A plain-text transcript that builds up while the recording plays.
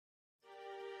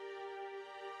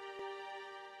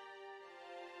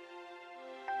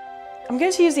I'm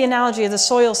going to use the analogy of the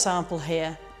soil sample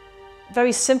here.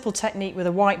 Very simple technique with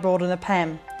a whiteboard and a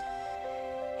pen.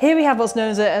 Here we have what's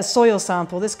known as a soil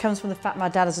sample. This comes from the fact my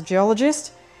dad is a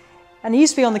geologist, and it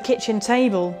used to be on the kitchen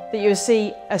table that you would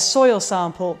see a soil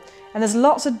sample, and there's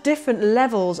lots of different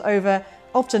levels over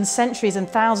often centuries and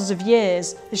thousands of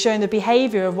years showing the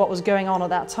behaviour of what was going on at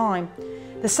that time.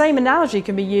 The same analogy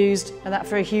can be used and that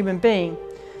for a human being.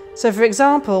 So for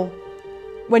example,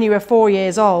 when you were 4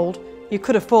 years old, you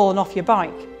could have fallen off your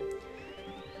bike.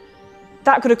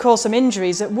 That could have caused some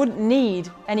injuries that wouldn't need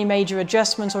any major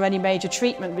adjustment or any major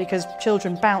treatment because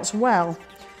children bounce well.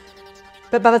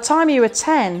 But by the time you were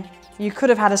 10, you could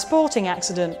have had a sporting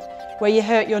accident where you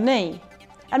hurt your knee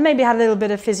and maybe had a little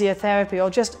bit of physiotherapy or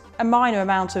just a minor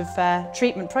amount of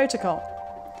treatment protocol.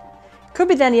 Could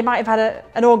be then you might have had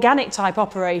an organic type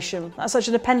operation, that's such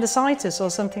an appendicitis or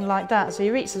something like that. So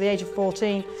you reach to the age of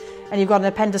 14 and you've got an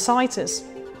appendicitis.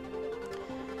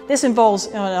 This involves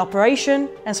an operation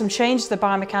and some changes to the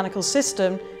biomechanical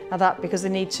system, because they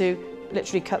need to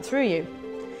literally cut through you.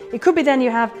 It could be then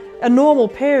you have a normal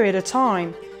period of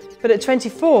time, but at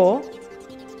 24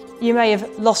 you may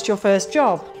have lost your first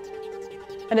job,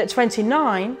 and at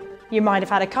 29 you might have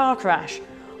had a car crash.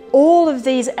 All of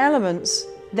these elements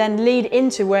then lead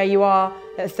into where you are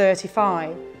at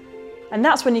 35, and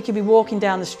that's when you could be walking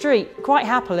down the street quite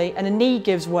happily and a knee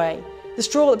gives way, the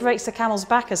straw that breaks the camel's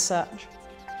back as such.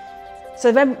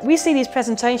 So when we see these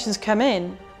presentations come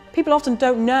in, people often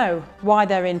don't know why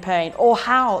they're in pain or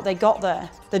how they got there,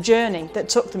 the journey that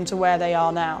took them to where they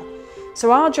are now.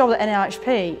 So our job at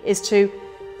NIHP is to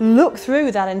look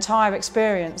through that entire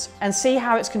experience and see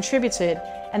how it's contributed,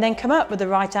 and then come up with the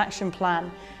right action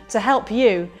plan to help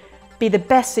you be the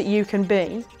best that you can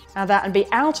be, and be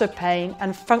out of pain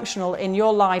and functional in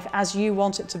your life as you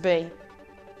want it to be.